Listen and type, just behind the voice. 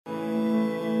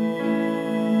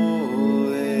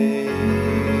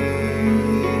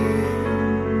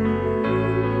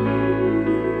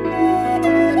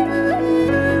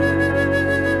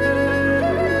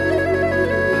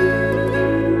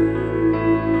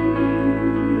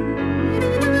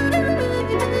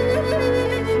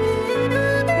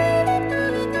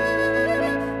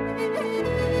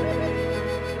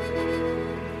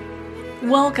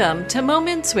Welcome to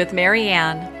Moments with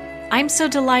Marianne. I'm so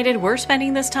delighted we're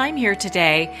spending this time here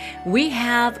today. We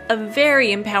have a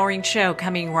very empowering show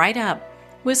coming right up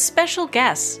with special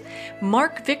guests,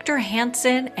 Mark Victor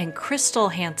Hansen and Crystal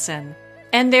Hansen.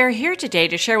 And they're here today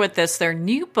to share with us their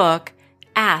new book,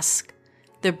 Ask,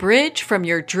 The Bridge from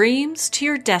Your Dreams to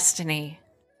Your Destiny.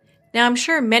 Now, I'm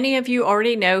sure many of you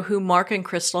already know who Mark and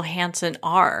Crystal Hansen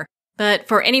are. But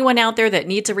for anyone out there that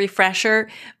needs a refresher,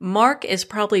 Mark is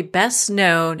probably best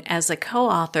known as a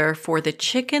co-author for the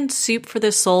Chicken Soup for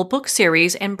the Soul book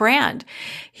series and brand.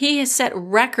 He has set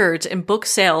records in book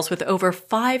sales with over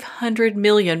 500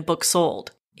 million books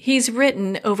sold. He's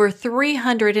written over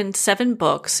 307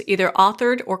 books, either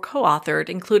authored or co-authored,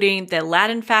 including The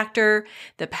Aladdin Factor,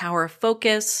 The Power of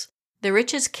Focus, The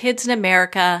Richest Kids in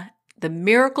America, The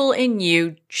Miracle in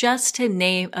You, just to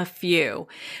name a few.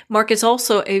 Mark is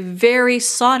also a very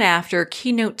sought-after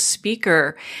keynote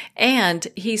speaker, and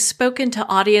he's spoken to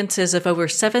audiences of over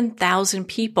 7,000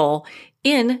 people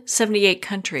in 78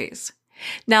 countries.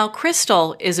 Now,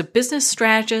 Crystal is a business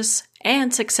strategist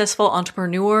and successful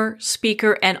entrepreneur,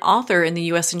 speaker, and author in the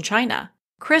U.S. and China.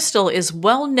 Crystal is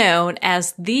well known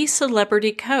as the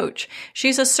celebrity coach.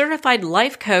 She's a certified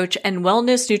life coach and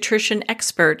wellness nutrition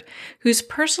expert whose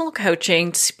personal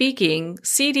coaching, speaking,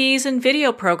 CDs and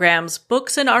video programs,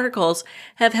 books and articles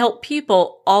have helped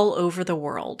people all over the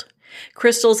world.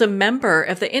 Crystal's a member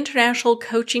of the International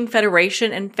Coaching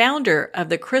Federation and founder of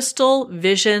the Crystal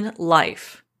Vision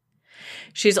Life.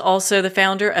 She's also the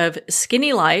founder of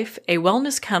Skinny Life, a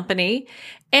wellness company,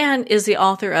 and is the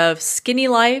author of Skinny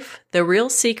Life, The Real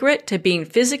Secret to Being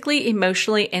Physically,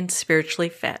 Emotionally, and Spiritually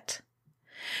Fit.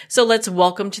 So let's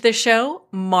welcome to the show,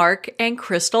 Mark and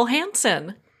Crystal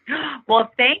Hansen. Well,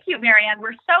 thank you, Marianne.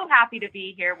 We're so happy to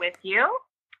be here with you.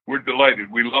 We're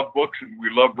delighted. We love books, and we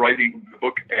love writing the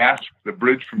book, Ask, The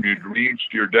Bridge from Your Dreams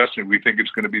to Your Destiny. We think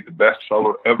it's going to be the best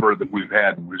seller ever that we've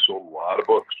had, and we've sold a lot of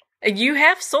books. You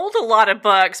have sold a lot of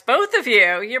books, both of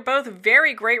you. You're both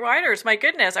very great writers. My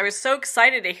goodness, I was so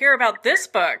excited to hear about this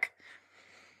book.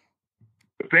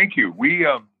 Thank you. We,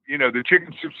 the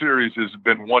Chicken Soup series has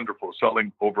been wonderful,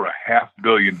 selling over 500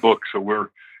 million books, so we're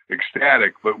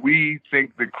ecstatic. But we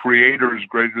think the creator is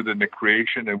greater than the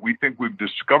creation, and we think we've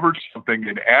discovered something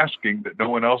in asking that no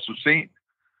one else has seen.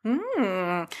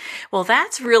 Well,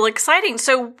 that's real exciting.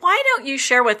 So why don't you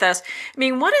share with us,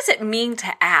 what does it mean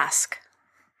to ask?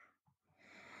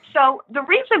 So the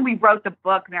reason we wrote the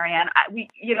book, Marianne,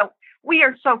 we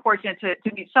are so fortunate to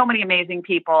meet so many amazing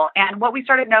people. And what we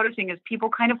started noticing is people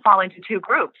kind of fall into two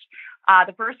groups.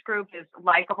 The first group is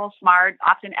likable, smart,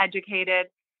 often educated,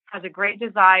 has a great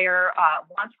desire,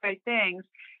 wants great things.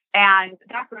 And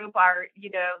that group are,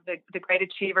 the great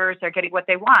achievers. They're getting what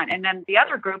they want. And then the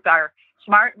other group are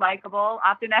smart, likable,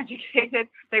 often educated.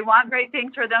 They want great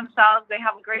things for themselves. They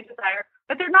have a great desire,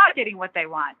 but they're not getting what they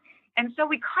want. And so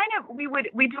we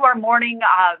do our morning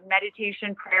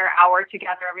meditation prayer hour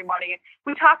together every morning. And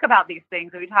we talk about these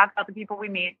things. And we talk about the people we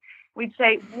meet. We'd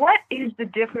say, what is the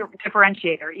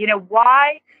differentiator?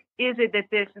 Why is it that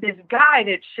this guy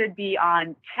that should be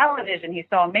on television, he's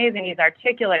so amazing, he's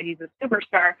articulate, he's a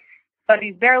superstar, but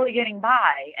he's barely getting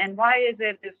by? And why is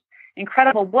it this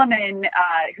incredible woman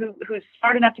who's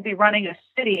smart enough to be running a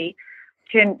city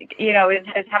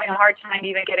is having a hard time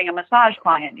even getting a massage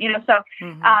client, So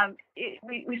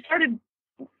we started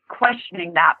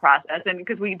questioning that process, and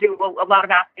because we do a lot of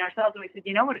asking ourselves, and we said,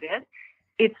 you know what it is?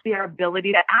 It's their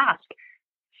ability to ask.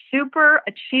 Super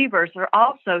achievers are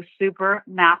also super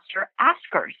master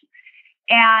askers.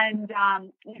 And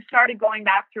we started going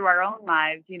back through our own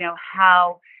lives,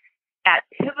 how at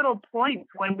pivotal points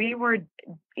when we were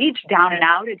each down and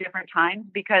out at different times,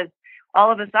 because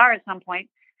all of us are at some point,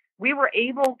 we were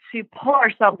able to pull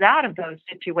ourselves out of those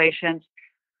situations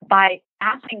by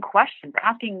asking questions,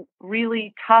 asking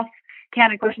really tough,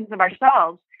 candid questions of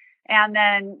ourselves, and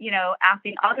then,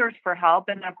 asking others for help,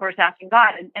 and then, of course, asking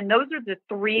God. And those are the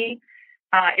three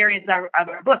areas of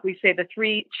our book. We say the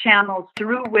three channels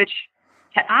through which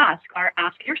to ask are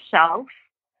ask yourself,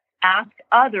 ask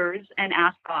others, and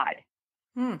ask God.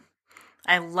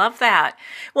 I love that.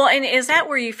 Well, and is that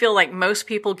where you feel like most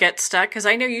people get stuck? Because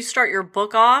I know you start your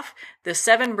book off, the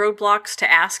 7 roadblocks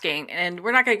to asking, and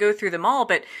we're not going to go through them all,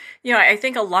 but, I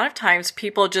think a lot of times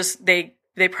people just, they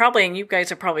probably, and you guys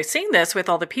have probably seen this with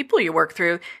all the people you work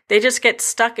through, they just get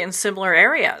stuck in similar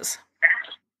areas.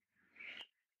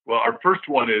 Well, our first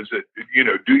one is that,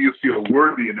 do you feel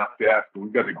worthy enough to ask?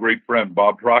 We've got a great friend,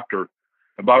 Bob Proctor.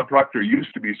 And Bob Proctor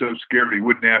used to be so scared he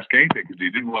wouldn't ask anything because he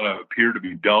didn't want to appear to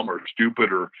be dumb or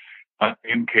stupid or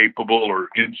incapable or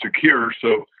insecure.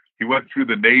 So he went through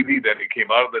the Navy. Then he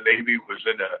came out of the Navy, was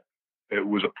in it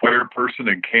was a Dwyer person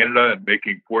in Canada and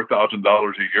making $4,000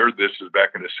 a year. This is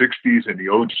back in the 60s, and he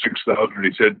owed $6,000.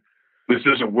 He said, this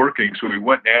isn't working. So he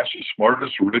went and asked the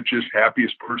smartest, richest,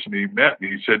 happiest person he met.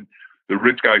 And he said, the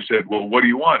rich guy said, well, what do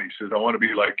you want? He says, I want to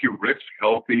be like you, rich,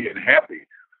 healthy, and happy.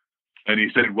 And he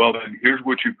said, well, then here's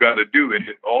what you've got to do. And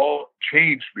it all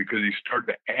changed because he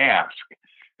started to ask.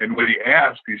 And when he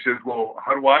asked, he said, well,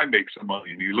 how do I make some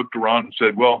money? And he looked around and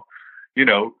said, well, you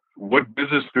know, what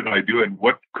business could I do and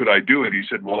what could I do? And he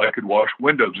said, well, I could wash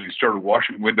windows. And he started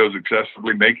washing windows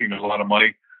excessively, making a lot of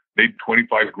money, made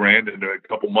 25 grand in a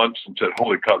couple months and said,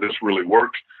 holy cow, this really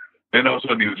works. Then all of a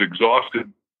sudden he was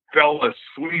exhausted, fell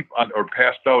asleep on, or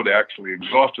passed out actually,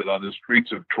 exhausted on the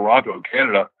streets of Toronto,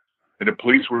 Canada. And the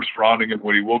police were surrounding him.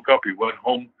 When he woke up, he went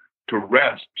home to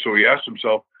rest. So he asked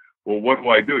himself, well, what do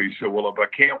I do? He said, well, if I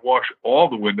can't wash all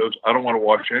the windows, I don't want to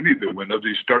wash any of the windows.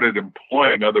 He started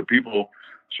employing other people,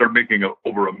 started making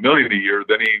over $1 million a year.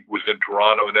 Then he was in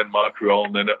Toronto and then Montreal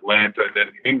and then Atlanta and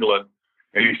then England.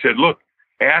 And he said, look,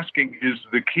 asking is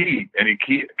the key. And he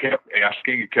kept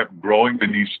asking, he kept growing.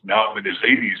 And he's now in his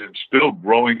 80s and still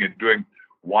growing and doing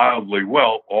wildly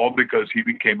well, all because he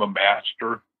became a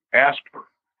master asker.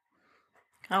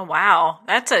 Oh, wow.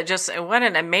 That's what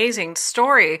an amazing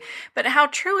story. But how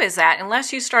true is that?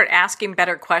 Unless you start asking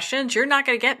better questions, you're not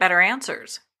going to get better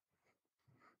answers.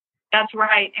 That's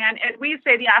right. And we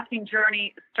say the asking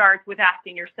journey starts with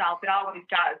asking yourself. It always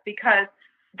does, because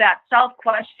that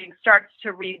self-questioning starts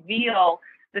to reveal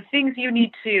the things you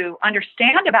need to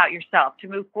understand about yourself to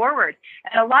move forward.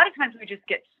 And a lot of times we just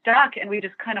get stuck and we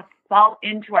just kind of fall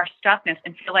into our stuckness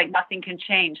and feel like nothing can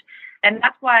change. And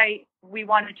that's why we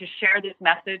wanted to share this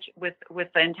message with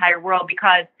the entire world,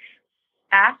 because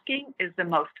asking is the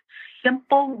most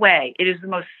simple way. It is the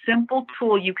most simple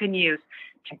tool you can use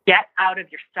to get out of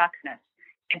your stuckness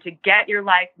and to get your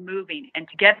life moving and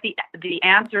to get the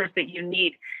answers that you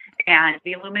need and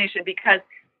the illumination. Because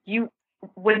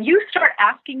when you start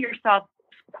asking yourself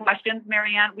questions,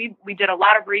 Marianne, we did a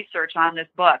lot of research on this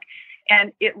book,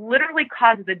 and it literally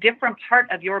causes a different part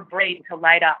of your brain to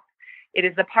light up. It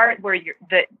is the part where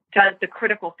that does the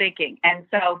critical thinking. And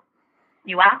so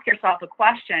you ask yourself a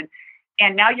question,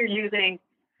 and now you're using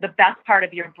the best part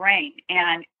of your brain.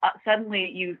 And suddenly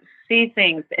you see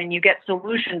things and you get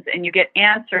solutions and you get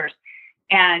answers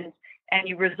and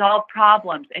you resolve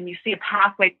problems and you see a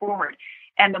pathway forward.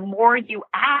 And the more you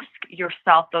ask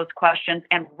yourself those questions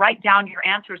and write down your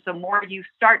answers, the more you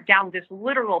start down this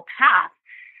literal path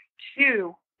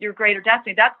to your greater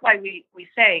destiny. That's why we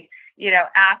say,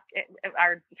 ask,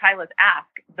 our title is Ask,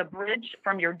 the bridge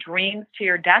from your dreams to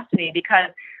your destiny, because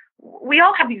we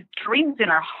all have these dreams in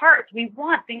our hearts. We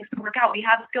want things to work out. We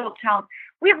have skill, talent.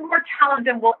 We have more talent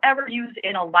than we'll ever use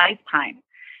in a lifetime,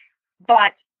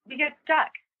 but we get stuck.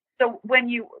 So when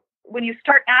you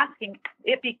start asking,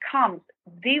 it becomes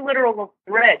the literal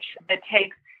bridge that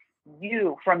takes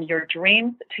you from your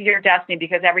dreams to your destiny,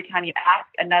 because every time you ask,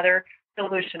 another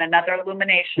solution, another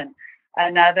illumination,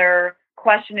 another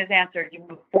question is answered. You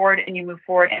move forward and you move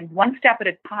forward, and one step at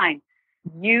a time,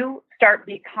 you start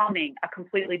becoming a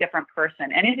completely different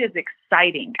person. And it is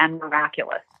exciting and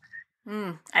miraculous.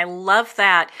 I love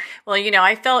that. Well,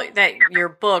 I felt that your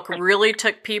book really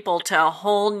took people to a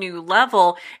whole new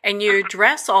level, and you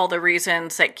address all the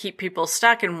reasons that keep people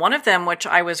stuck. And one of them, which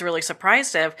I was really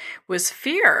surprised of, was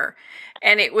fear.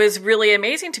 And it was really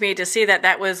amazing to me to see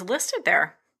that was listed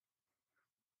there.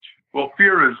 Well,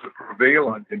 fear is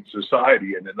prevalent in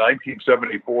society. And in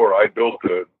 1974, I built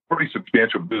a pretty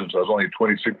substantial business. I was only a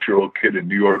 26-year-old kid in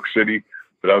New York City,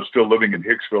 but I was still living in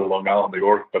Hicksville, Long Island, New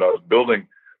York. But I was building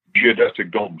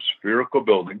geodesic domes, spherical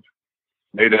buildings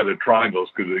made out of triangles,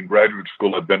 because in graduate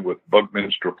school I'd been with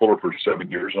Buckminster Fuller for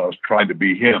 7 years, and I was trying to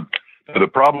be him. Now, the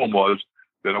problem was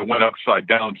that I went upside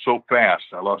down so fast.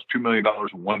 I lost $2 million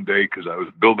in one day because I was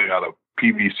building out of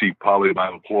PVC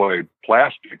polyvinyl chloride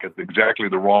plastic at exactly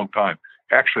the wrong time.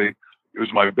 Actually, it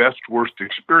was my best, worst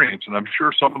experience. And I'm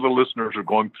sure some of the listeners are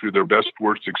going through their best,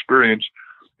 worst experience.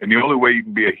 And the only way you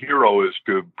can be a hero is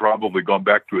to have probably gone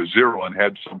back to a zero and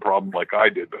had some problem like I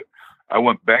did. But I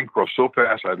went bankrupt so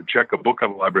fast, I had to check a book out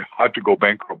of the library, how to go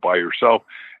bankrupt by yourself.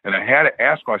 And I had to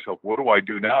ask myself, what do I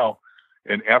do now?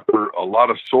 And after a lot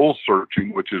of soul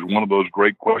searching, which is one of those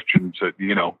great questions that,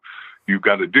 you've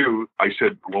got to do, I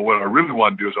said, well, what I really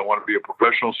want to do is I want to be a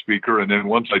professional speaker. And then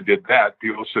once I did that,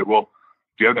 people said, well,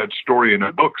 do you have that story in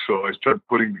a book? So I started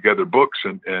putting together books,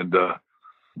 and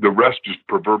the rest is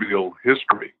proverbial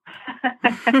history.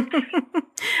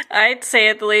 I'd say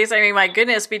at the least. I mean, my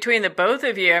goodness, between the both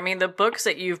of you, the books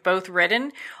that you've both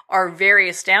written are very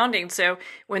astounding. So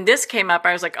when this came up,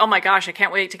 I was like, oh my gosh, I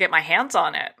can't wait to get my hands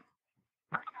on it.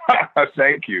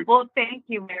 Thank you. Well, thank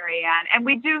you, Marianne. And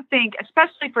we do think,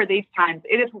 especially for these times,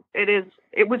 it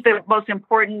was the most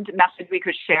important message we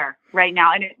could share right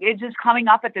now. And it's just coming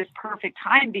up at this perfect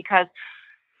time because,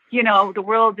 the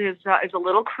world is a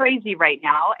little crazy right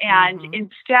now. And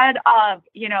instead of,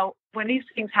 when these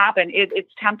things happen, it's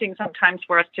tempting sometimes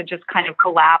for us to just kind of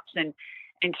collapse and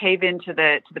cave into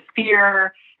the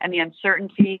fear and the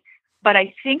uncertainty. But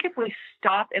I think if we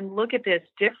stop and look at this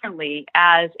differently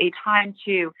as a time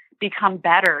to become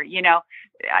better,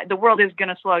 the world is going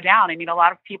to slow down. I mean, a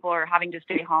lot of people are having to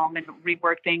stay home and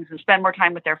rework things and spend more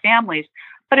time with their families.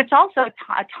 But it's also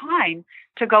a time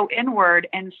to go inward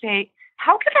and say,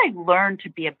 how can I learn to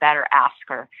be a better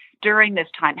asker during this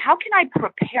time? How can I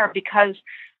prepare? Because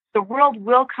the world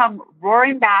will come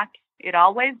roaring back. It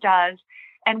always does.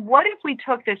 And what if we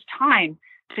took this time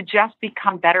to just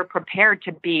become better prepared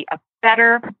to be a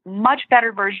better, much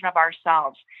better version of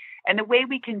ourselves? And the way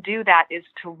we can do that is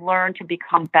to learn to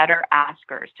become better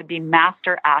askers, to be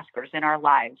master askers in our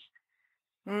lives.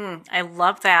 I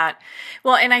love that.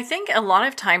 Well, and I think a lot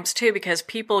of times too, because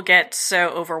people get so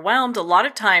overwhelmed, a lot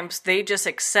of times they just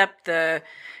accept the,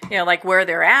 like where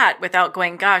they're at without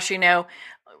going, gosh,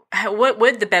 what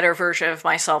would the better version of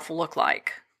myself look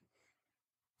like?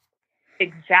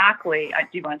 Exactly. I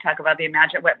do want to talk about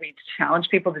what we challenge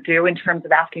people to do in terms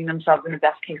of asking themselves in the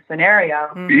best case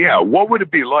scenario. Yeah. What would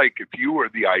it be like if you were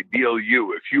the ideal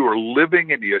you, if you were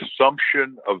living in the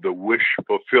assumption of the wish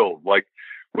fulfilled? Like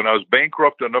when I was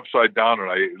bankrupt and upside down and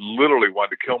I literally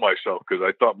wanted to kill myself because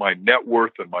I thought my net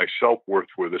worth and my self-worth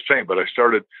were the same. But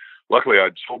luckily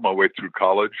I'd sold my way through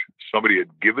college. Somebody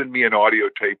had given me an audio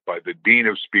tape by the Dean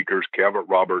of Speakers, Cavett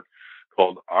Robert,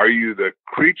 called Are You the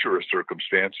Creature of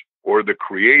Circumstance or the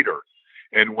Creator?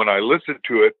 And when I listened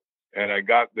to it and I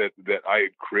got that I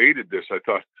had created this, I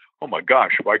thought, oh my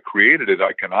gosh, if I created it,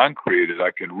 I can uncreate it, I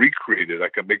can recreate it, I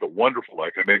can make it wonderful, I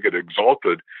can make it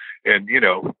exalted. And,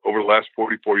 over the last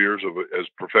 44 years as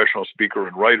professional speaker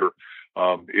and writer,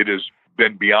 it has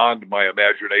been beyond my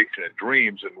imagination and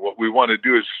dreams. And what we want to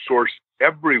do is source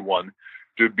everyone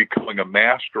to becoming a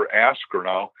master asker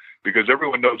now, because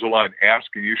everyone knows the line, ask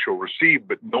and you shall receive,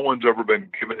 but no one's ever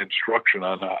been given instruction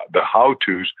on the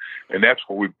how-tos, and that's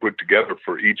what we put together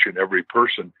for each and every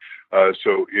person.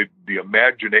 So the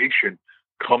imagination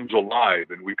comes alive,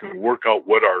 and we can work out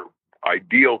what our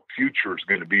ideal future is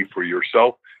going to be for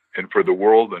yourself and for the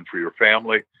world and for your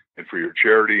family and for your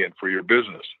charity and for your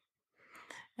business.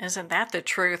 Isn't that the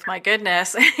truth? My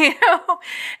goodness.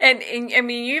 And I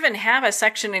mean, you even have a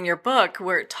section in your book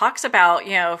where it talks about,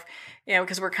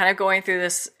 because we're kind of going through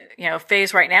this,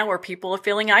 phase right now where people are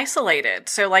feeling isolated.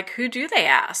 So like, who do they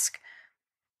ask?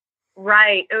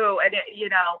 Right. Oh, and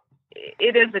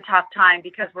it is a tough time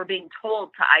because we're being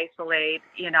told to isolate,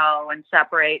 and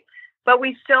separate, but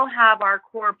we still have our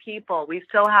core people. We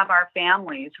still have our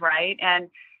families, right? And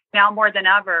now more than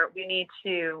ever, we need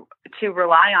to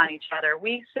rely on each other.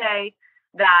 We say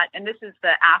that, and this is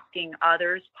the asking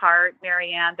others part,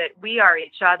 Marianne, that we are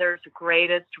each other's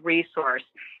greatest resource.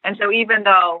 And so even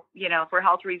though, for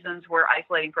health reasons, we're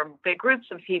isolating from big groups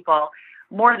of people,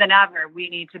 more than ever, we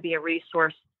need to be a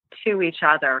resource to each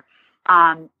other.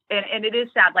 And it is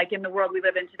sad, like in the world we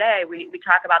live in today, we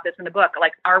talk about this in the book,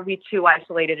 like, are we too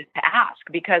isolated to ask?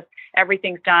 Because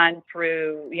everything's done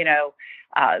through,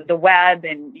 the web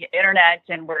and internet,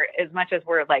 and as much as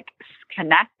we're like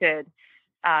connected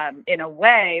in a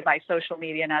way by social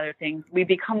media and other things, we've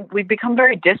become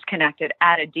very disconnected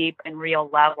at a deep and real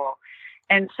level.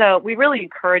 And so we really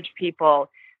encourage people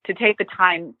to take the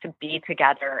time to be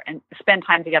together and spend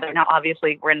time together. Now,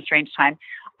 obviously, we're in a strange time,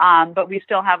 but we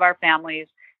still have our families.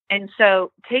 And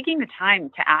so taking the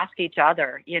time to ask each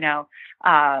other,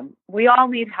 we all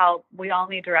need help. We all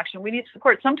need direction. We need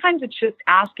support. Sometimes it's just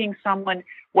asking someone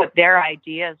what their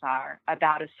ideas are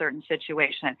about a certain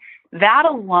situation. That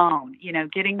alone,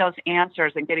 getting those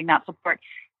answers and getting that support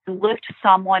lift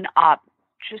someone up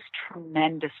just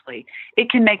tremendously.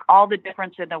 It can make all the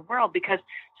difference in the world because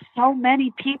so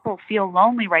many people feel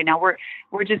lonely right now.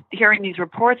 We're just hearing these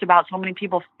reports about so many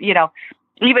people,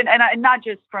 even, and not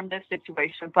just from this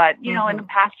situation, but, in the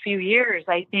past few years,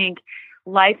 I think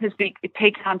life has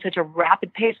taken on such a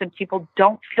rapid pace and people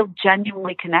don't feel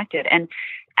genuinely connected. And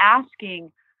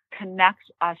asking connects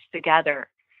us together.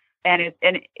 And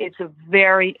it's a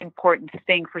very important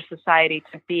thing for society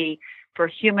to be, for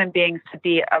human beings to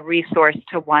be a resource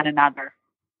to one another.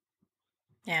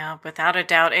 Yeah, without a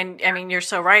doubt. And I mean, you're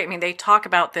so right. I mean, they talk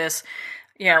about this,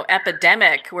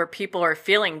 epidemic where people are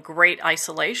feeling great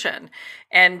isolation.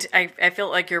 And I feel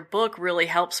like your book really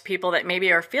helps people that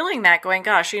maybe are feeling that, going,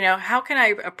 gosh, how can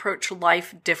I approach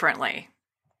life differently?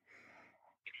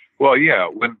 Well, yeah,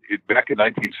 back in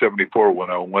 1974, when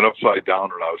I went upside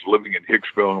down and I was living in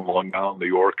Hicksville in Long Island, New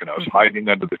York, and I was hiding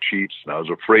under the sheets, and I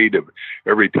was afraid of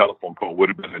every telephone call would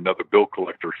have been another bill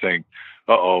collector saying,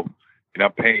 "Uh-oh, you're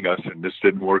not paying us," and this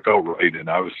didn't work out right, and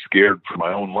I was scared for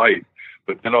my own life.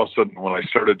 But then all of a sudden, when I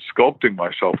started sculpting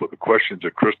myself with the questions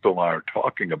that Crystal and I are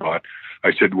talking about,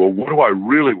 I said, well, what do I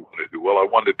really want to do? Well, I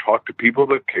wanted to talk to people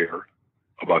that care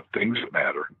about things that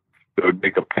matter, that would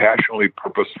make a passionately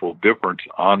purposeful difference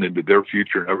on into their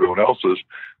future and everyone else's.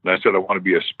 And I said, I want to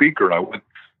be a speaker. And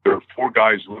there are 4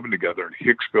 guys living together in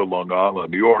Hicksville, Long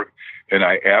Island, New York. And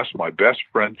I asked my best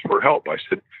friends for help. I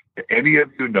said, any of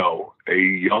you know a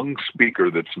young speaker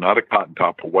that's not a cotton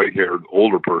top, a white-haired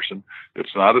older person,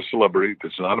 that's not a celebrity,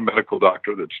 that's not a medical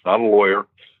doctor, that's not a lawyer?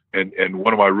 And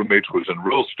one of my roommates was in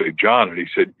real estate, John, and he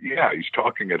said, yeah, he's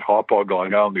talking at Hauppauge,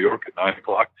 Long Island, New York at 9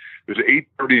 o'clock. It was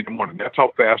 8:30 in the morning. That's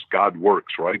how fast God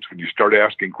works, right? So when you start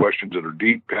asking questions that are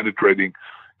deep, penetrating,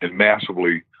 and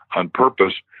massively on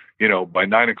purpose, by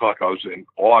 9 o'clock, I was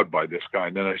awed by this guy.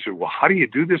 And then I said, well, how do you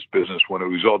do this business when it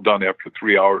was all done after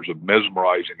 3 hours of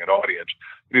mesmerizing an audience?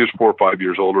 He was 4 or 5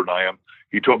 years older than I am.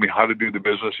 He told me how to do the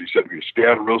business. He said, if you stay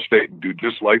out of real estate and do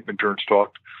just life insurance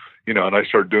talks, and I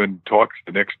started doing talks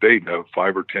the next day to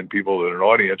 5 or 10 people in an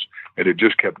audience, and it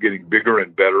just kept getting bigger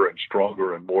and better and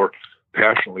stronger and more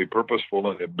passionately purposeful,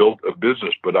 and it built a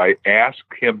business. But I asked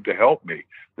him to help me.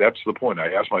 That's the point.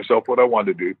 I asked myself what I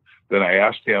wanted to do. Then I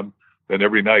asked him. Then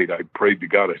every night I prayed to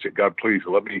God. I said, God, please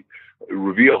let me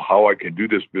reveal how I can do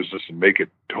this business and make it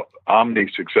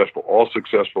omni-successful, all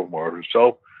successful for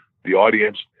myself, the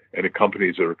audience, and the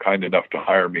companies that are kind enough to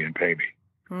hire me and pay me.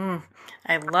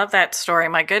 I love that story.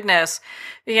 My goodness.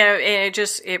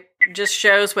 It just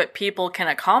shows what people can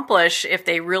accomplish if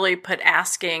they really put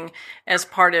asking as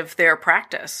part of their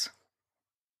practice.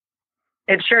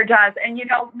 It sure does. And,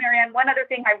 Marianne, one other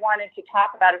thing I wanted to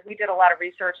talk about is we did a lot of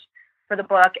research for the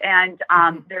book, and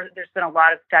there's been a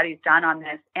lot of studies done on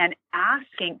this. And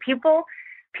asking people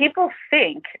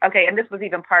think, okay, and this was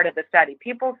even part of the study,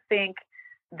 people think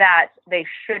that they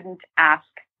shouldn't ask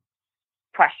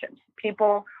questions.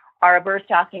 People are averse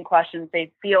to asking questions.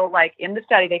 They feel like, in the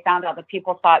study, they found out that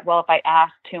people thought, well, if I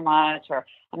ask too much, or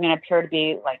I'm going to appear to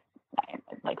be like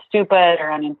stupid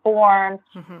or uninformed,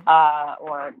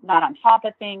 or not on top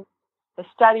of things. The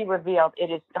study revealed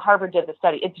Harvard did the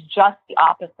study. It's just the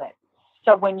opposite.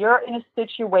 So when you're in a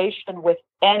situation with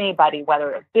anybody,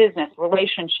 whether it's business,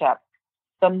 relationship,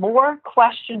 the more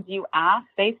questions you ask,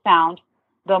 they found,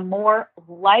 the more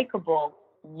likable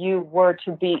you were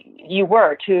to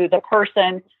the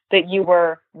person that you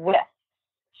were with.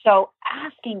 So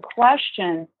asking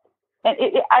questions, and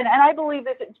I believe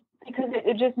that because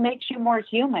it just makes you more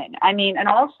human. I mean, and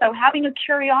also having a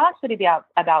curiosity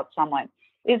about someone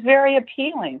is very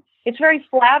appealing. It's very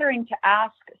flattering to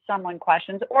ask someone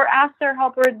questions or ask their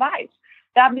help or advice.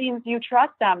 That means you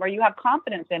trust them, or you have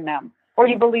confidence in them, or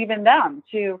you believe in them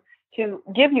to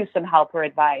give you some help or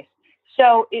advice.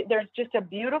 So there's just a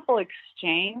beautiful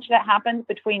exchange that happens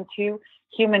between two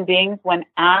human beings when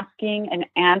asking and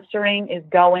answering is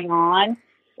going on.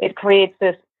 It creates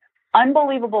this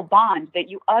unbelievable bond that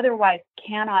you otherwise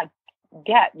cannot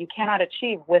get, you cannot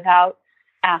achieve without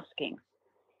asking.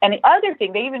 And the other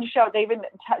thing, they even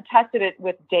tested it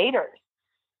with daters.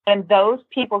 And those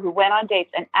people who went on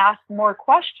dates and asked more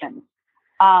questions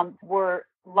were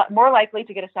more likely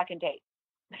to get a second date.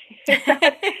 It's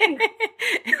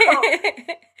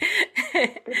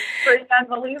pretty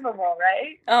unbelievable,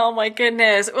 right? Oh my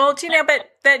goodness. Well,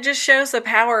 but that just shows the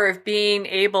power of being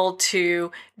able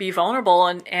to be vulnerable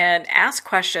and ask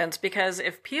questions, because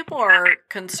if people are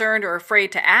concerned or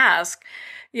afraid to ask,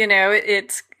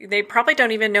 they probably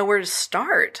don't even know where to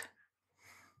start.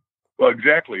 Well,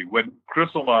 exactly. When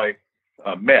Crystal and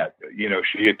I met,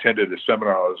 she attended a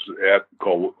seminar I was at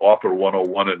called Author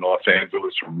 101 in Los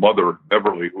Angeles. Her mother,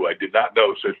 Beverly, who I did not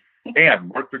know, said, and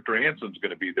Mark Victor Hansen's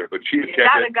going to be there, but she attended. You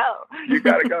gotta go. You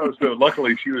gotta go. So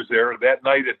luckily she was there that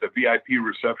night at the VIP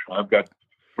reception. I've got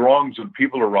throngs of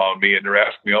people around me, and they're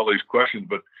asking me all these questions,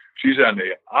 but she's on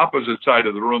the opposite side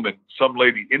of the room, and some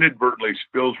lady inadvertently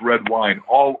spills red wine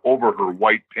all over her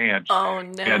white pants. Oh,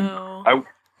 no. And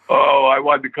I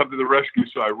wanted to come to the rescue,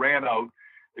 so I ran out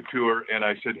to her, and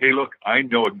I said, hey, look, I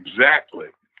know exactly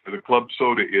where the club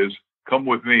soda is. Come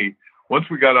with me. Once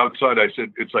we got outside, I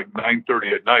said, it's like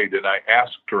 9:30 at night, and I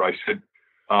asked her, I said,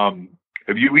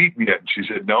 have you eaten yet? And she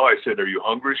said, no. I said, are you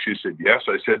hungry? She said, yes.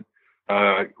 I said,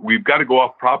 we've got to go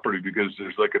off property because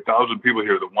there's like 1,000 people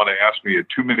here that want to ask me a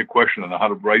 2-minute question on how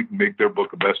to write and make their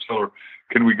book a bestseller.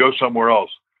 Can we go somewhere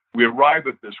else? We arrived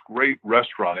at this great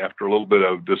restaurant after a little bit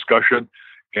of discussion,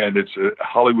 and it's a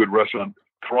Hollywood restaurant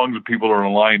throngs of people are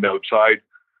lined outside,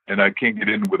 and I can't get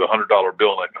in with $100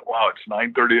 bill. And I go, wow, it's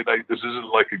 9:30 at night. This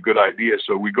isn't like a good idea.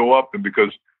 So we go up, and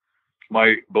because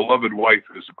my beloved wife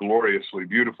is gloriously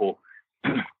beautiful,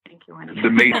 Thank you, the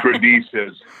maitre d'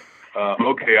 says,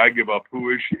 okay, I give up. Who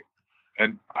is she?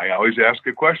 And I always ask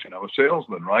a question. I'm a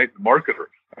salesman, right? Marketer.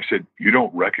 I said, you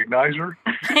don't recognize her?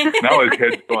 Now his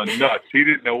head's gone nuts. He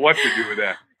didn't know what to do with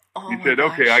that. He said,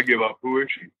 okay, I give up. Who is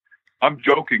she? I'm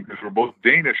joking because we're both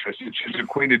Danish. I said, she's the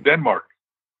Queen of Denmark.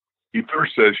 He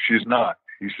first says, she's not.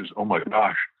 He says, oh my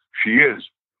gosh, she is.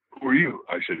 Who are you?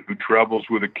 I said, who travels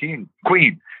with a queen?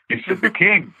 He said, the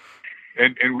king.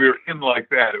 And we were in like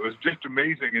that. It was just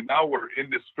amazing. And now we're in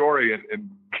this story and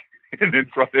in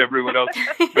front of everyone else.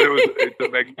 But it's a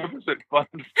magnificent, fun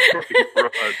story for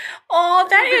us. Oh,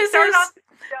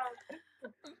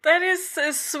 that is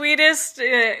the sweetest,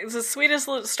 the sweetest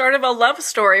start of a love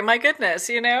story. My goodness,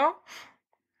 you know?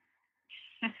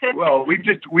 Well,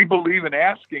 we believe in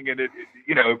asking, and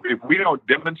if we don't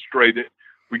demonstrate it,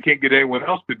 we can't get anyone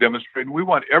else to demonstrate. And we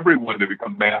want everyone to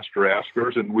become master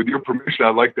askers. And with your permission,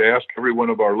 I'd like to ask every one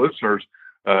of our listeners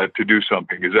to do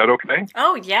something. Is that okay?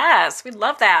 Oh, yes. We'd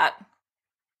love that.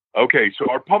 Okay. So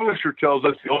our publisher tells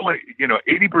us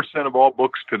 80% of all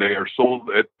books today are sold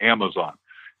at Amazon.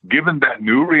 Given that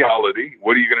new reality,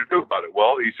 what are you going to do about it?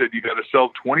 Well, he said you got to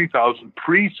sell 20,000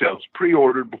 pre-sales,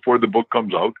 pre-ordered before the book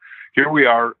comes out. Here we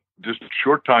are, just a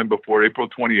short time before April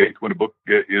 28th, when a book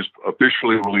is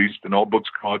officially released and all books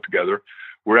come out together.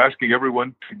 We're asking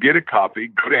everyone to get a copy.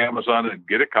 Go to Amazon and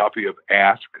get a copy of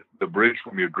Ask, The Bridge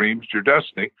from Your Dreams to Your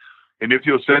Destiny. And if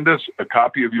you'll send us a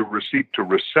copy of your receipt to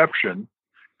reception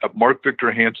at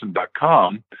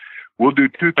markvictorhansen.com, we'll do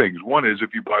two things. One is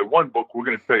if you buy one book, we're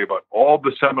going to tell you about all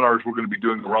the seminars we're going to be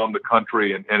doing around the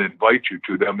country and invite you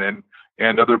to them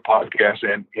and other podcasts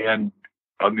and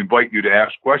invite you to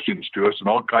ask questions to us and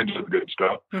all kinds of good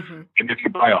stuff. Mm-hmm. And if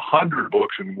you buy 100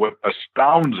 books, and what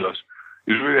astounds us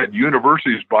is we had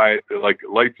universities buy it, like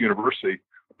Life University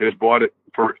has bought it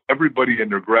for everybody in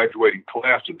their graduating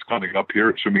class that's coming up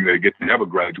here, assuming they get to have a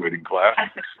graduating class.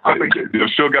 They've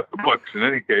still got the books in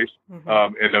any case,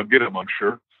 and they'll get them, I'm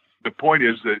sure. The point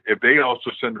is that if they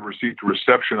also send a receipt to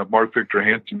reception of Mark Victor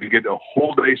Hansen, you get a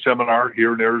whole day seminar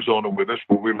here in Arizona with us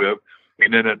where we live.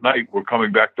 And then at night, we're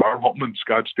coming back to our home in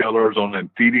Scottsdale, Arizona, and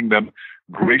feeding them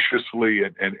graciously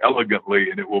and elegantly.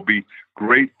 And it will be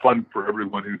great fun for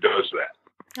everyone who does that.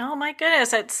 Oh, my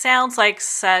goodness. It sounds like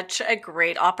such a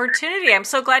great opportunity. I'm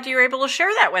so glad you were able to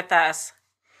share that with us.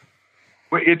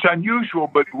 Well, it's unusual,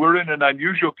 but we're in an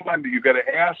unusual time that you got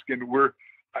to ask. And we're,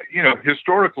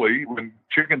 historically, when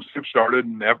Chicken Soup started,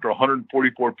 and after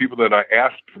 144 people that I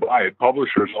asked to buy it,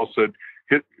 publishers all said,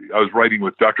 I was writing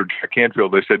with Dr. Jack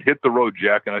Canfield. They said, hit the road,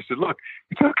 Jack. And I said, look,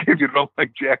 it's okay if you don't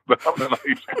like Jack, but I'm a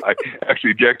nice guy.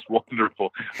 Actually, Jack's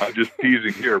wonderful. I'm just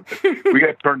teasing here. But we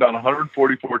got turned down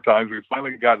 144 times. We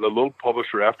finally got a little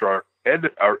publisher after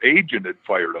our agent had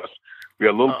fired us. We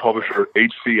had a little publisher,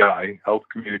 HCI, Health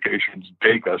Communications,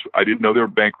 take us. I didn't know they were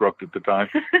bankrupt at the time.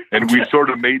 And we sort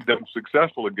of made them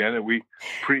successful again. And we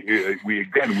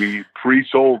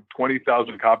pre-sold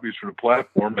 20,000 copies from the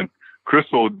platform. And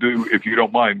Crystal will do, if you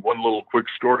don't mind, one little quick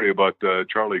story about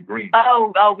Charlie Green.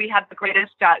 Oh, we have the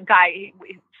greatest guy.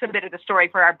 We submitted a story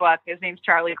for our book. His name's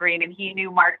Charlie Green, and he knew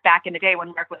Mark back in the day when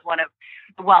Mark was one of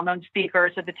the well-known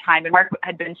speakers at the time. And Mark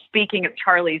had been speaking at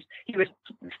Charlie's. He was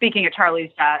speaking at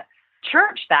Charlie's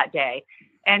church that day.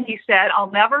 And he said, I'll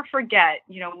never forget,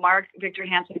 Mark Victor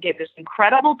Hansen gave this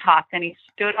incredible talk. And he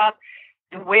stood up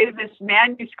and waved this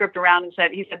manuscript around and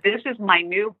said, this is my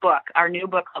new book, our new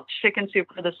book called Chicken Soup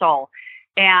for the Soul.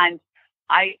 And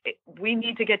we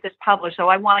need to get this published. So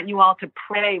I want you all to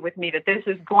pray with me that this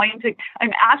is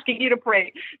I'm asking you to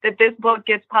pray that this book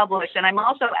gets published. And I'm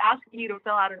also asking you to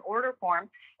fill out an order form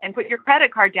and put your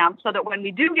credit card down so that when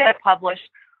we do get it published,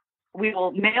 we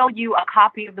will mail you a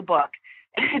copy of the book.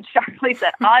 And Charlie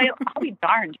said, I'll be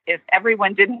darned if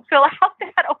everyone didn't fill out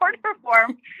that order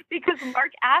form because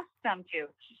Mark asked them to.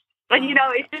 But,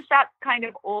 it's just that kind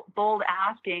of bold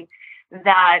asking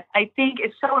that I think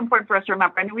is so important for us to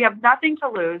remember. I mean, we have nothing to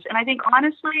lose. And I think,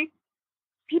 honestly,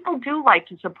 people do like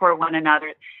to support one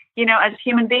another. As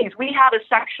human beings, we have a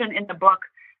section in the book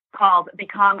called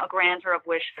Become a Granter of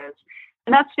Wishes.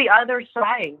 And that's the other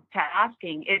side to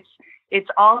asking. It's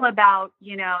all about,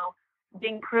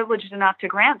 being privileged enough to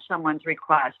grant someone's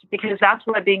request, because that's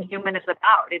what being human is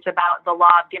about. It's about the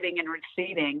law of giving and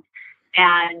receiving.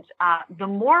 And the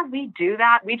more we do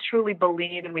that, we truly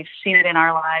believe, and we've seen it in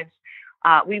our lives.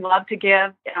 We love to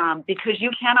give because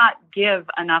you cannot give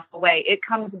enough away. It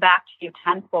comes back to you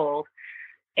tenfold.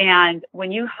 And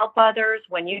when you help others,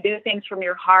 when you do things from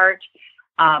your heart,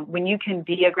 When you can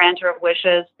be a granter of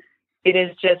wishes, it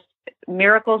is just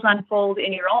miracles unfold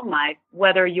in your own life,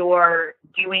 whether you're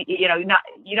doing,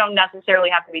 you don't necessarily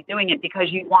have to be doing it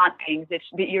because you want things.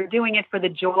 You're doing it for the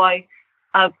joy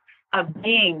of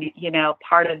being,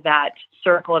 part of that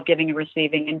circle of giving and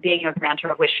receiving and being a granter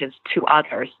of wishes to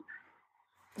others.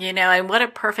 And what a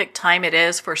perfect time it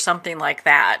is for something like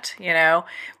that.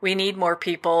 We need more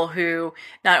people who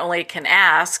not only can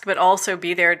ask, but also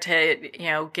be there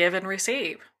to, give and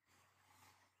receive.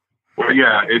 Well,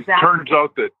 yeah, it turns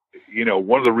out that,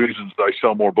 one of the reasons I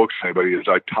sell more books than anybody is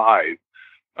I tithe.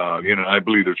 I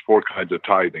believe there's 4 kinds of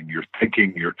tithing: your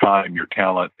thinking, your time, your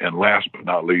talent, and last but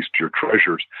not least, your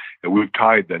treasures. And we've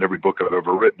tithed in every book I've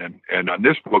ever written. And on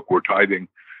this book, we're tithing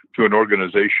to an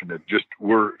organization that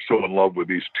we're so in love with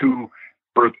these 2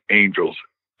 earth angels.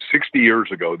 60 years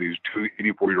ago, these 2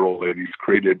 84-year-old ladies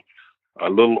created a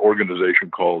little organization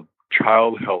called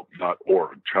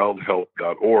childhelp.org.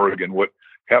 Childhelp.org. And what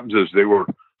happens is they were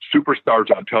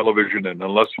superstars on television, and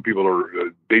unless people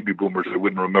are baby boomers, they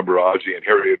wouldn't remember Ozzie and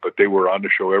Harriet, but they were on the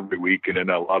show every week and in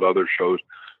a lot of other shows.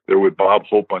 They're with Bob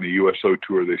Hope on the USO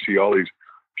tour. They see all these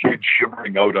kids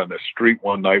shivering out on the street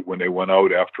one night when they went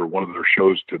out after one of their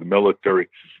shows to the military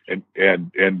and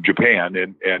Japan,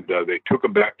 and they took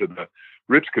them back to the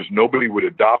Ritz because nobody would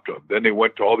adopt them. Then they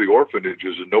went to all the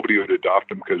orphanages and nobody would adopt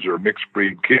them because they're mixed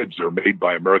breed kids. They're made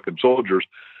by American soldiers.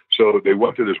 So they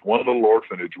went to this one little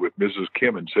orphanage with Mrs.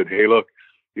 Kim and said, "Hey, look,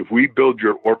 if we build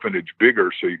your orphanage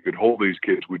bigger so you could hold these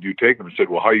kids, would you take them?" And said,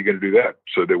 "Well, how are you going to do that?"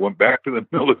 So they went back to the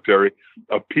military,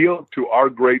 appealed to our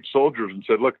great soldiers and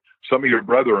said, "Look, some of your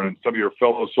brethren and some of your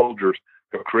fellow soldiers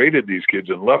have created these kids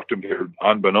and left them here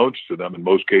unbeknownst to them in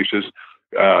most cases.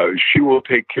 She will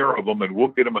take care of them and we'll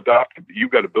get them adopted.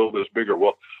 You've got to build this bigger."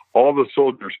 Well, all the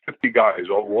soldiers, 50 guys,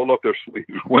 all rolled up their sleeves,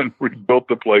 went and rebuilt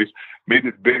the place, made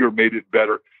it bigger, made it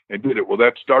better, and did it. Well,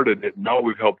 that started it. Now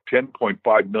we've helped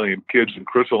 10.5 million kids, and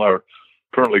Crystal and I are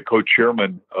currently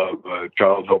co-chairman of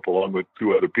Child Help along with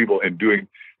 2 other people and doing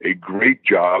a great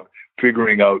job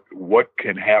figuring out what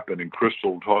can happen. And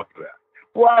Crystal will talk to that.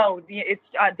 Whoa, it's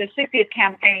the 60th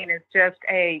campaign is just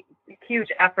a huge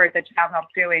effort that Child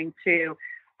Help's doing to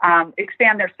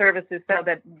expand their services so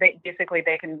that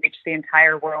they can reach the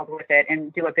entire world with it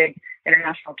and do a big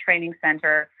international training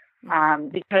center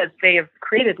because they have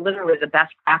created literally the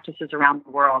best practices around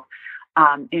the world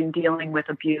in dealing with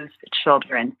abused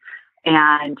children.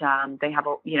 And they have,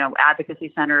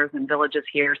 advocacy centers and villages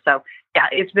here. So, yeah,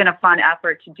 it's been a fun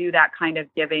effort to do that kind of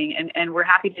giving, and we're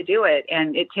happy to do it.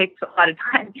 And it takes a lot of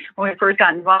time. When we first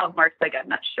got involved, Mark's like, "I'm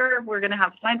not sure we're going to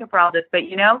have time for all this." But,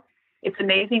 it's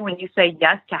amazing when you say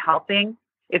yes to helping.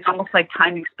 It's almost like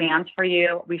time expands for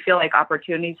you. We feel like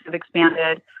opportunities have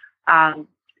expanded.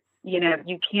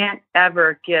 You can't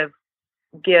ever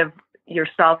give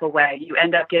yourself away. You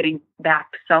end up getting back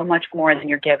so much more than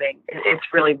you're giving.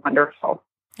 It's really wonderful.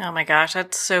 Oh my gosh,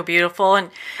 that's so beautiful.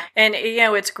 And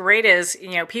it's great is,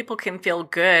 people can feel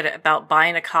good about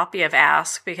buying a copy of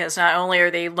Ask because not only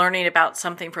are they learning about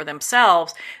something for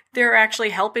themselves, they're actually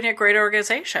helping a great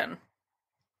organization.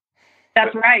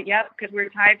 That's right. Yep. Because we're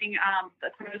tithing the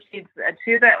proceeds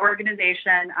to the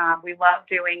organization. We love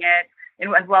doing it,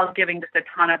 and as well as giving just a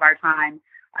ton of our time.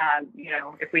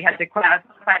 If we had to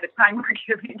classify the time we're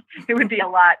giving, it would be a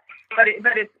lot. But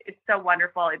it's so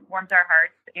wonderful. It warms our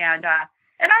hearts. And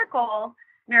our goal,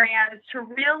 Marianne, is to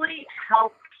really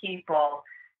help people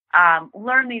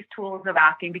learn these tools of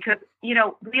asking because,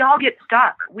 we all get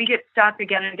stuck. We get stuck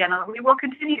again and again. We will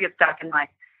continue to get stuck in life.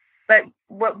 But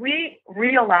what we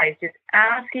realized is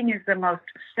asking is the most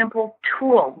simple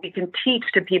tool we can teach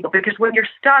to people because when you're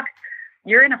stuck,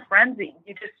 you're in a frenzy.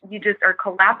 You just are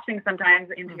collapsing sometimes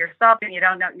into yourself, and you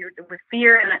don't know. You're with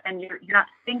fear, and you're not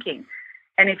thinking.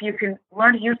 And if you can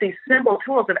learn to use these simple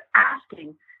tools of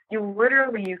asking,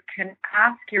 you can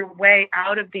ask your way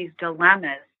out of these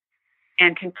dilemmas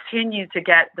and continue to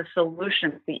get the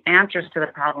solutions, the answers to the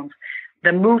problems,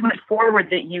 the movement forward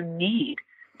that you need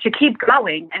to keep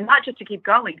going, and not just to keep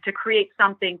going, to create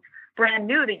something brand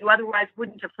new that you otherwise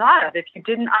wouldn't have thought of if you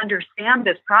didn't understand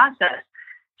this process.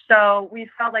 So we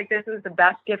felt like this was the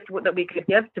best gift that we could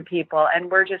give to people.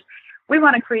 And we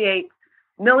want to create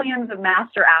millions of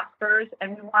master askers,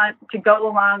 and we want to go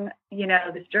along,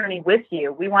 this journey with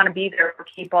you. We want to be there for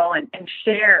people and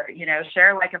share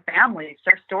like a family,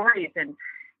 share stories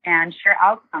and share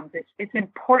outcomes. It's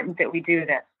important that we do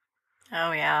this.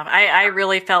 Oh, yeah. I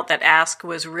really felt that Ask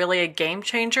was really a game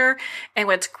changer. And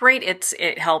what's great,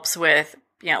 it helps with,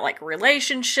 like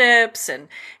relationships, and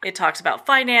it talks about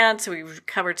finance. So we've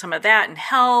covered some of that, and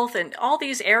health and all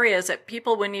these areas that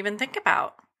people wouldn't even think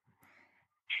about.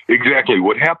 Exactly.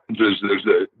 What happens is there's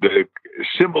the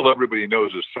symbol everybody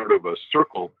knows is sort of a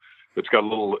circle that's got a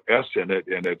little S in it,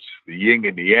 and it's the yin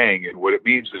and the yang. And what it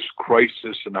means is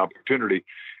crisis and opportunity.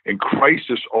 And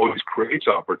crisis always creates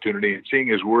opportunity. And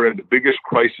seeing as we're in the biggest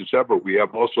crisis ever, we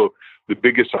have also the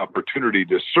biggest opportunity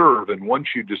to serve. And once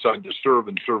you decide to serve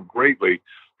and serve greatly,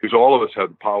 because all of us have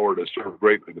the power to serve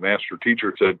greatly. The master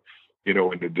teacher said,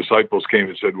 when the disciples came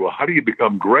and said, well, how do you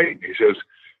become great? And he says,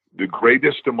 the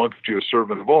greatest amongst you is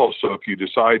servant of all. So if you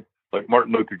decide, like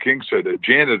Martin Luther King said, a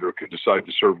janitor could decide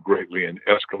to serve greatly and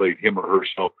escalate him or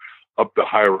herself up the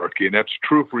hierarchy. And that's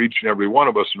true for each and every one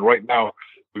of us. And right now,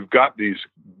 we've got these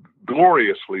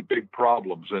gloriously big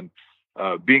problems. And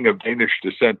being of Danish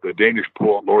descent, the Danish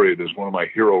poet laureate is one of my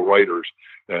hero writers,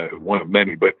 one of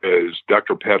many, but is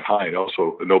Dr. Pat Hine,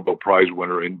 also a Nobel Prize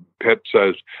winner. And Pat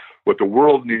says, what the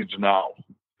world needs now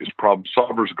is problem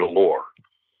solvers galore,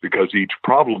 because each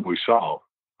problem we solve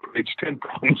creates 10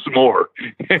 problems more.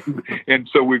 And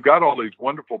so we've got all these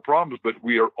wonderful problems, but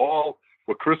we are all,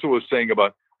 what Crystal was saying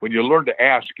about when you learn to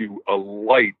ask, you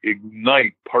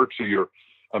ignite parts of your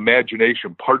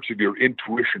imagination, parts of your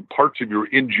intuition, parts of your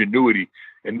ingenuity.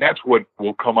 And that's what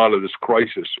will come out of this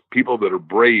crisis. People that are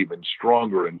brave and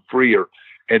stronger and freer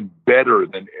and better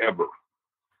than ever.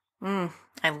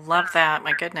 I love that.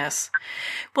 My goodness.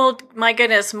 Well, my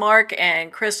goodness, Mark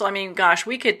and Crystal, I mean, gosh,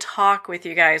 we could talk with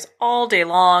you guys all day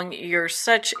long. You're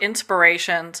such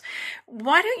inspirations.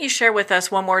 Why don't you share with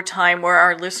us one more time where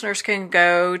our listeners can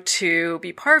go to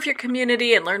be part of your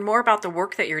community and learn more about the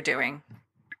work that you're doing?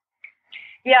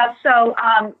 Yeah, so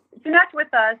connect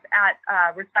with us at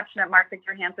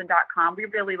reception@markvictorhansen.com. We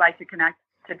really like to connect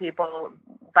to people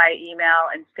by email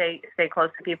and stay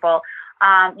close to people.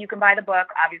 You can buy the book,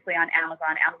 obviously, on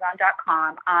Amazon,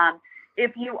 amazon.com.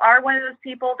 If you are one of those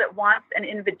people that wants an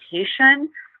invitation,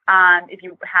 if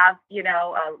you have,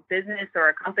 a business or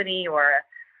a company or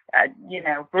a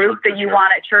group that you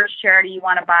want, a church charity you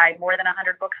want to buy more than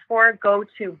 100 books for, go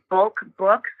to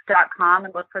bulkbooks.com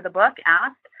and look for the book,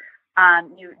 Ask.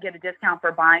 You get a discount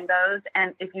for buying those.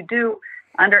 And if you do,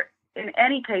 in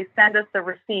any case, send us the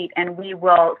receipt and we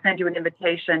will send you an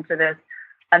invitation to this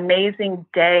amazing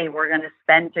day we're going to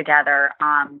spend together.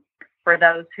 For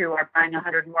those who are buying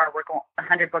 100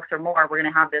 books or more, we're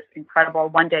going to have this incredible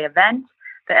one-day event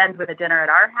that ends with a dinner at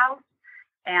our house.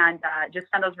 And just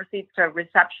send those receipts to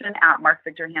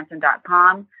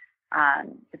reception@markvictorhansen.com.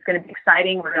 It's going to be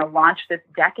exciting. We're going to launch this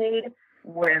decade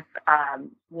with, a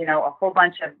whole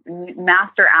bunch of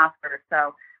master askers.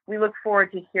 So we look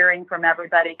forward to hearing from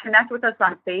everybody. Connect with us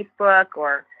on Facebook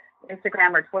or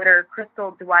Instagram or Twitter.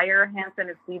 Crystal Dwyer, Hansen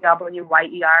is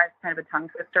Dwyer. It's kind of a tongue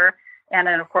twister. And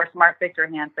then, of course, Mark Victor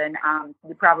Hansen.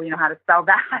 You probably know how to spell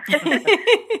that.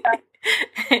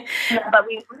 But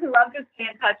we love to stay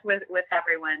in touch with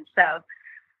everyone. So.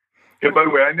 And by the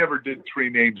way, I never did three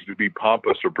names to be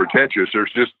pompous or pretentious.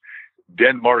 There's just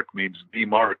Denmark means the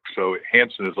Mark. So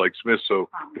Hansen is like Smith. So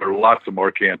there are lots of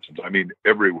Mark Hansens. I mean,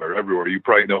 everywhere. You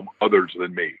probably know others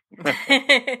than me.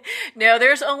 No,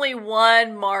 there's only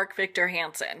one Mark Victor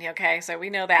Hansen. Okay. So we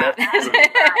know that.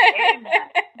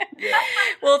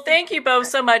 Well, thank you both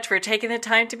so much for taking the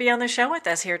time to be on the show with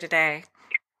us here today.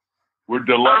 We're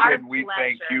delighted. We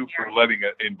thank you for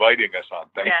inviting us on.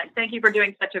 Thank you for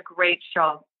doing such a great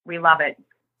show. We love it.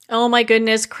 Oh my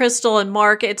goodness, Crystal and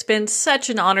Mark, it's been such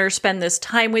an honor to spend this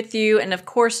time with you and of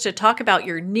course to talk about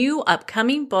your new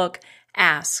upcoming book,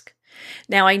 Ask.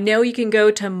 Now I know you can go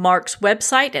to Mark's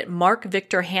website at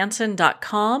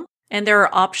markvictorhansen.com and there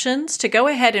are options to go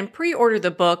ahead and pre-order the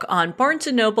book on Barnes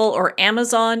 & Noble or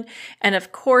Amazon and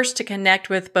of course to connect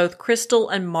with both Crystal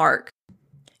and Mark.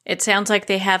 It sounds like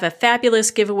they have a fabulous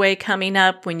giveaway coming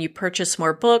up when you purchase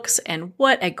more books and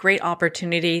what a great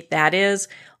opportunity that is.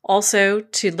 Also,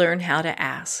 to learn how to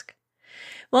ask.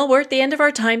 Well, we're at the end of our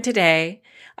time today.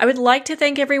 I would like to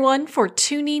thank everyone for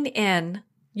tuning in.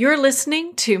 You're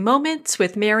listening to Moments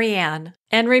with Marianne.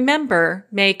 And remember,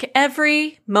 make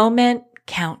every moment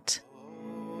count.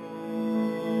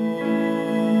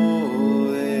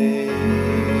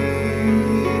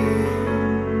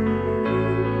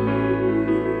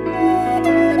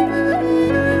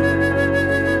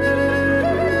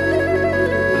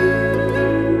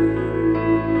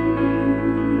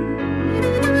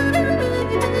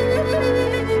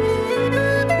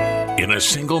 In a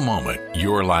single moment,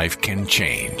 your life can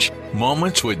change.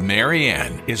 Moments with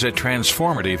Marianne is a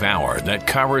transformative hour that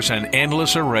covers an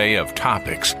endless array of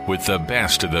topics with the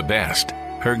best of the best.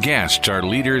 Her guests are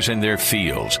leaders in their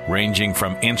fields, ranging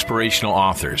from inspirational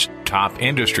authors, top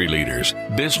industry leaders,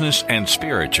 business and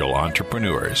spiritual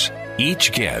entrepreneurs.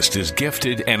 Each guest is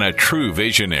gifted and a true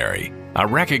visionary. a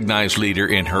recognized leader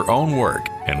in her own work,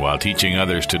 and while teaching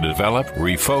others to develop,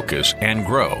 refocus, and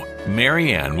grow,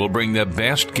 Mary Ann will bring the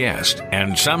best guest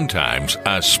and sometimes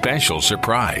a special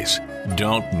surprise.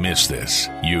 Don't miss this.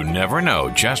 You never know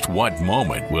just what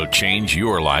moment will change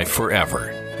your life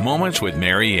forever. Moments with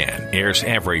Mary Ann airs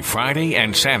every Friday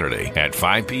and Saturday at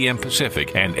 5 p.m.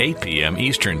 Pacific and 8 p.m.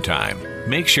 Eastern Time.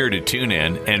 Make sure to tune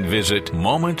in and visit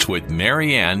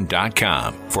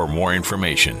momentswithmaryann.com for more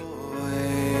information.